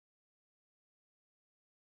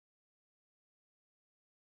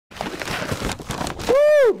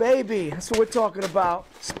baby. That's what we're talking about.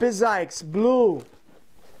 Spizikes, blue.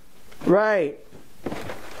 Right.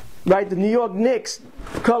 Right, the New York Knicks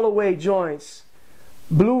colorway joints.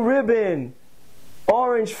 Blue ribbon.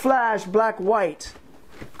 Orange flash, black, white.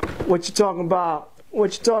 What you talking about?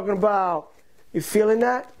 What you talking about? You feeling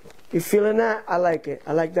that? You feeling that? I like it.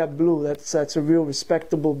 I like that blue. That's a real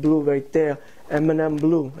respectable blue right there. M&M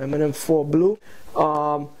blue. M&M 4 blue.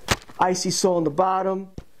 Icy sole on the bottom.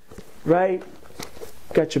 Right?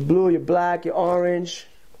 Got your blue, your black, your orange,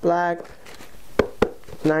 black.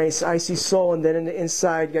 Nice icy sole. And then in the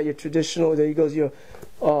inside, you got your traditional. There goes your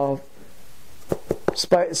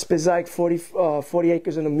Spizike 40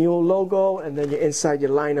 acres and a mule logo. And then your inside,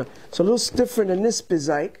 your liner. So a little different than this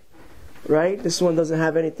Spizike. Right? This one doesn't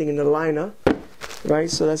have anything in the liner. Right?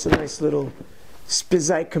 So that's a nice little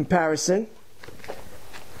Spizike comparison.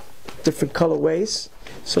 Different colorways.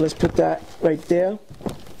 So let's put that right there.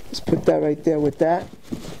 Let's put that right there with that.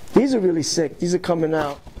 These are really sick. These are coming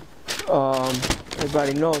out.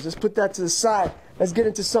 Everybody knows. Let's put that to the side. Let's get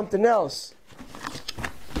into something else.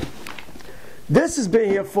 This has been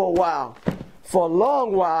here for a while. For a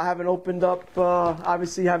long while. I haven't opened up,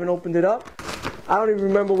 obviously haven't opened it up. I don't even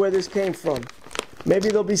remember where this came from. Maybe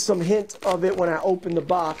there'll be some hint of it when I open the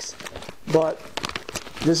box. But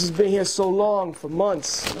this has been here so long, for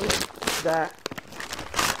months, that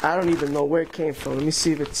I don't even know where it came from. Let me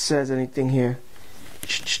see if it says anything here.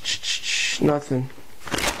 Nothing.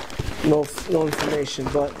 No information,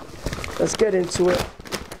 but let's get into it.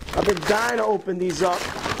 I've been dying to open these up.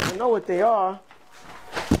 I know what they are.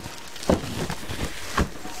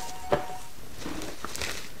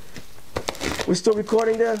 We still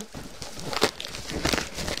recording there?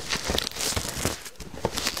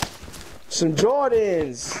 Some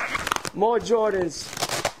Jordans. More Jordans.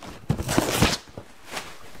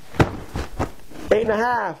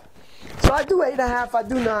 8.5. So I do 8.5. I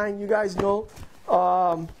do 9. You guys know.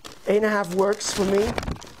 8.5 works for me.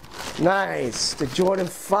 Nice. The Jordan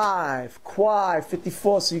 5 Quai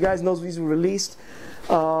 54. So you guys know these were released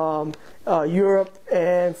Europe,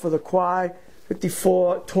 and for the Quai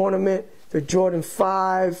 54 tournament, the Jordan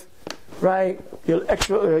 5, right?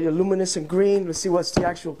 Your luminescent green. Let's see what's the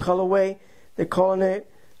actual colorway. They're calling it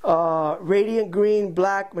radiant green,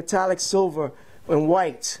 black, metallic silver, and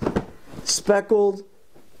white. Speckled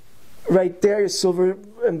right there, your silver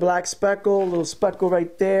and black speckle, little speckle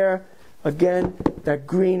right there. Again, that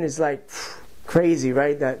green is like crazy,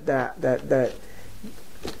 right? That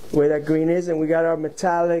where that green is. And we got our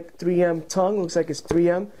metallic 3M tongue. Looks like it's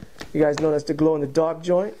 3M. You guys know that's the glow in the dark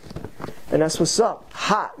joint. And that's what's up.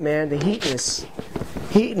 Hot, man. The heatness.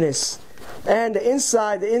 Heatness. And the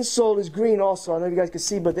inside, the insole is green also. I don't know if you guys can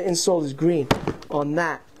see, but the insole is green on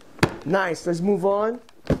that. Nice. Let's move on.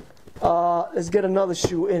 Let's get another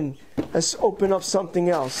shoe in. Let's open up something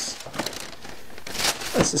else.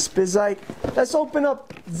 That's a Spizike. Let's open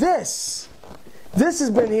up this. This has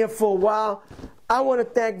been here for a while. I want to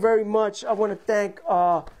thank very much. I want to thank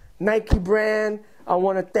Nike brand. I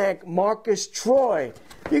want to thank Marcus Troy.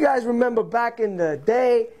 You guys remember back in the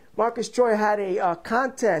day, Marcus Troy had a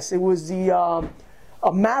contest. It was the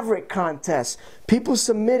a Maverick contest. People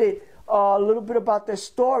submitted a little bit about their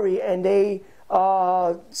story, and they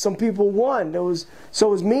some people won. So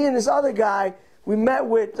it was me and this other guy. We met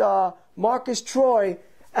with Marcus Troy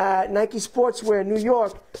at Nike Sportswear in New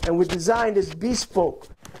York, and we designed this bespoke.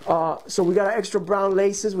 So we got our extra brown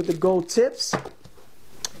laces with the gold tips,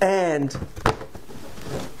 and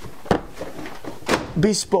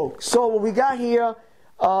bespoke. So what we got here,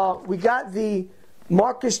 we got the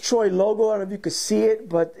Marcus Troy logo. I don't know if you can see it,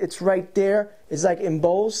 but it's right there. It's like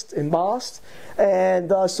embossed, and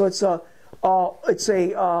so it's a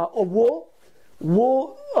wool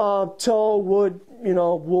toe wood,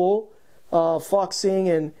 wool foxing,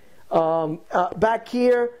 and back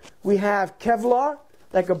here we have Kevlar,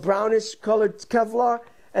 like a brownish colored Kevlar,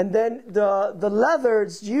 and then the leather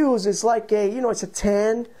it's used is like a it's a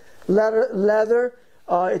tan leather.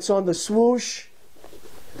 It's on the swoosh,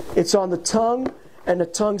 it's on the tongue, and the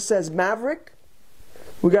tongue says Maverick.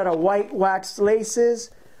 We got our white waxed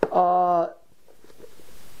laces.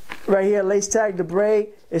 Right here, lace tag Debray.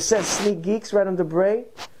 It says Sneak Geeks right on Debray,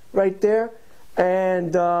 right there.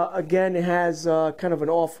 And again, it has kind of an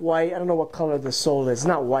off-white. I don't know what color the sole is. It's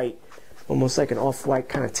not white. Almost like an off-white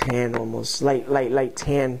kind of tan, almost light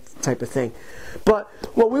tan type of thing. But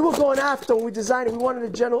what we were going after when we designed it, we wanted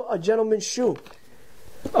a gentleman's shoe.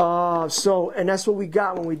 And that's what we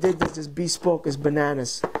got when we did this bespoke is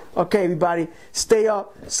bananas. Okay, everybody, stay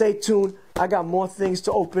up, stay tuned. I got more things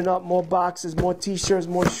to open up, more boxes, more t-shirts,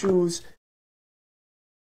 more shoes.